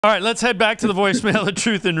All right, let's head back to the voicemail of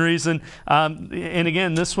Truth and Reason. And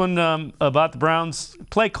again, this one about the Browns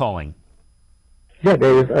play calling. Yeah,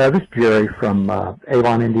 Dave, this is Jerry from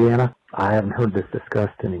Avon, Indiana. I haven't heard this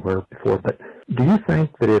discussed anywhere before, but do you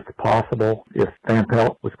think that it's possible if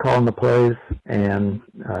Pelt was calling the plays and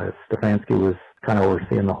Stefanski was kind of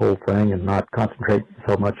overseeing the whole thing and not concentrating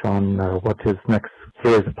so much on what his next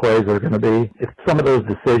series of plays are going to be, if some of those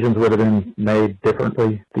decisions would have been made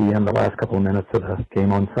differently in the last couple of minutes of the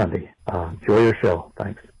game on Sunday? Enjoy your show.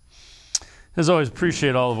 Thanks. As always,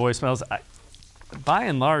 appreciate all the voicemails. By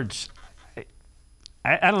and large,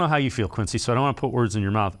 I don't know how you feel, Quincy, so I don't want to put words in your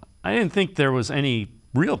mouth. I didn't think there was any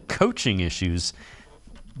real coaching issues.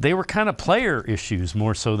 They were kind of player issues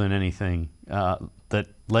more so than anything that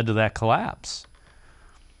led to that collapse.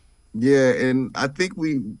 Yeah, and I think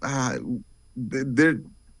we have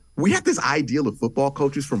this ideal of football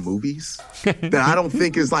coaches from movies that I don't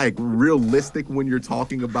think is like realistic when you're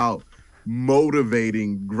talking about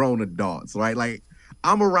motivating grown adults, right? Like,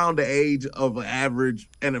 I'm around the age of an average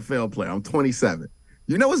NFL player. I'm 27.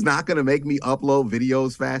 You know what's not going to make me upload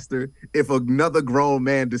videos faster? If another grown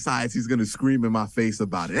man decides he's going to scream in my face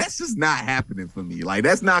about it. That's just not happening for me. Like,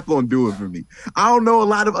 that's not going to do it for me. I don't know a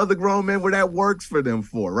lot of other grown men where that works for them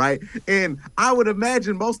for, right? And I would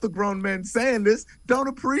imagine most of the grown men saying this don't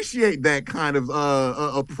appreciate that kind of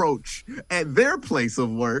approach at their place of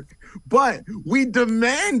work. But we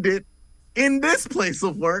demand it in this place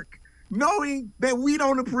of work, knowing that we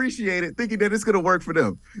don't appreciate it, thinking that it's going to work for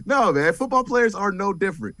them. No, man, football players are no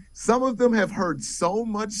different. Some of them have heard so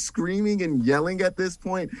much screaming and yelling at this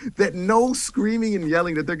point that no screaming and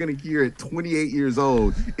yelling that they're going to hear at 28 years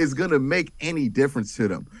old is going to make any difference to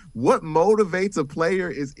them. What motivates a player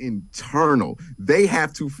is internal. They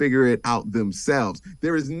have to figure it out themselves.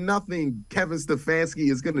 There is nothing Kevin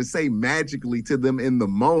Stefanski is going to say magically to them in the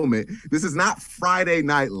moment. This is not Friday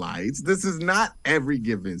Night Lights. This is not Every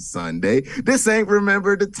Given Sunday. This ain't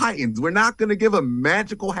Remember the Titans. We're not going to give a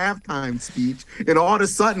magical halftime speech and all of a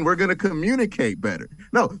sudden we're going to communicate better.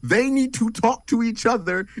 No, they need to talk to each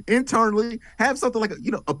other internally, have something like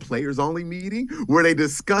a players only meeting where they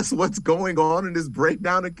discuss what's going on in this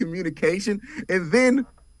breakdown in communication and then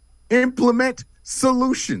implement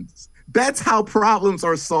solutions. That's how problems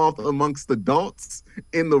are solved amongst adults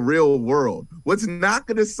in the real world. What's not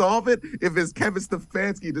going to solve it if it's Kevin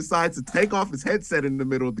Stefanski decides to take off his headset in the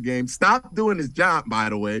middle of the game, stop doing his job, by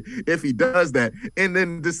the way, if he does that, and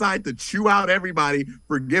then decide to chew out everybody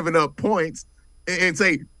for giving up points and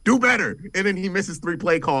say, do better. And then he misses 3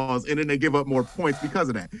 play calls, and then they give up more points because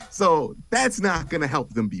of that. So that's not going to help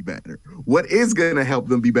them be better. What is going to help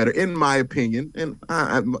them be better, in my opinion, and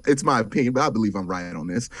it's my opinion, but I believe I'm right on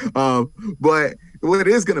this, but what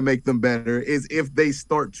is going to make them better is if they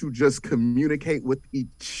start to just communicate with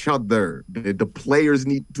each other. The players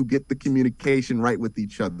need to get the communication right with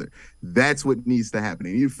each other. That's what needs to happen.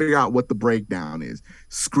 And you figure out what the breakdown is.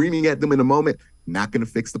 Screaming at them in a moment, not going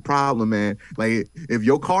to fix the problem, man. Like, if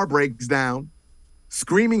your car breaks down,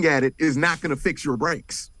 screaming at it is not going to fix your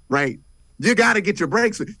brakes, right? You got to get your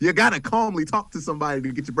brakes fixed. You got to calmly talk to somebody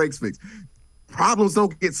to get your brakes fixed. Problems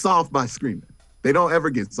don't get solved by screaming. They don't ever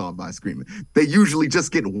get solved by screaming. They usually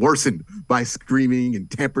just get worsened by screaming and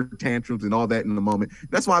temper tantrums and all that in the moment.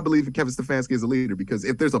 That's why I believe in Kevin Stefanski as a leader, because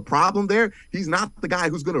if there's a problem there, he's not the guy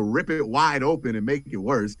who's going to rip it wide open and make it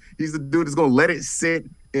worse. He's the dude that's going to let it sit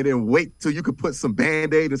and then wait till you could put some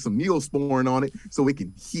Band-Aid and some Neosporin on it so it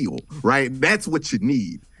can heal, right? That's what you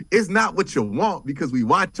need. It's not what you want because we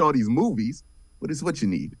watch all these movies, but it's what you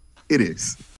need. It is.